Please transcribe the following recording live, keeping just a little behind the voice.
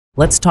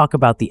Let's talk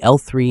about the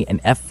L3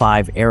 and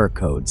F5 error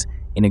codes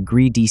in a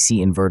Gree DC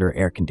inverter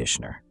air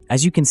conditioner.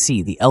 As you can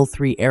see, the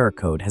L3 error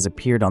code has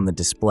appeared on the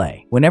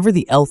display. Whenever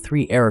the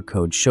L3 error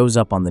code shows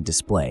up on the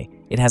display,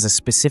 it has a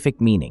specific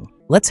meaning.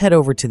 Let's head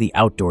over to the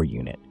outdoor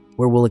unit,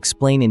 where we'll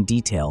explain in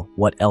detail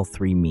what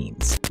L3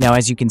 means. Now,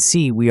 as you can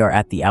see, we are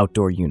at the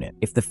outdoor unit.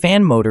 If the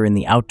fan motor in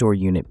the outdoor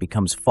unit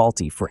becomes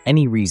faulty for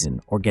any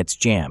reason or gets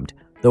jammed,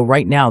 though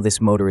right now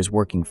this motor is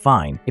working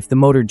fine, if the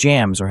motor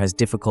jams or has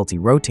difficulty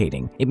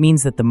rotating, it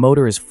means that the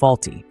motor is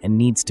faulty and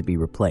needs to be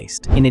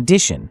replaced. In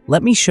addition,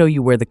 let me show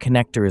you where the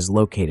connector is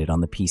located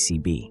on the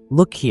PCB.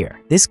 Look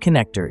here, this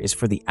connector is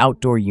for the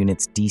outdoor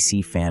unit's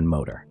DC fan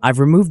motor. I've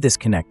removed this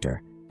connector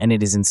and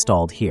it is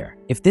installed here.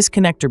 If this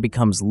connector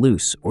becomes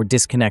loose or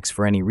disconnects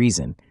for any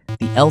reason,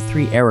 the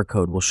L3 error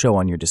code will show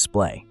on your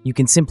display. You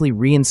can simply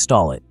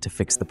reinstall it to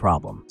fix the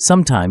problem.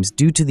 Sometimes,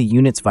 due to the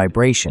unit's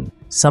vibration,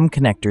 some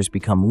connectors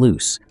become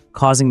loose,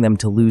 causing them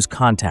to lose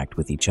contact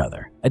with each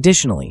other.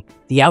 Additionally,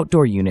 the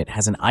outdoor unit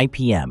has an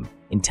IPM,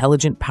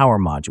 Intelligent Power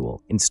Module,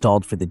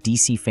 installed for the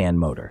DC fan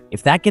motor.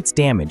 If that gets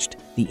damaged,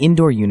 the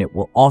indoor unit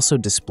will also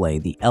display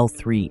the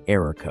L3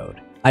 error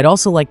code. I'd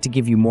also like to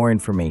give you more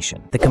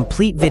information. The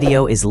complete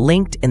video is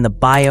linked in the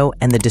bio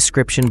and the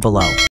description below.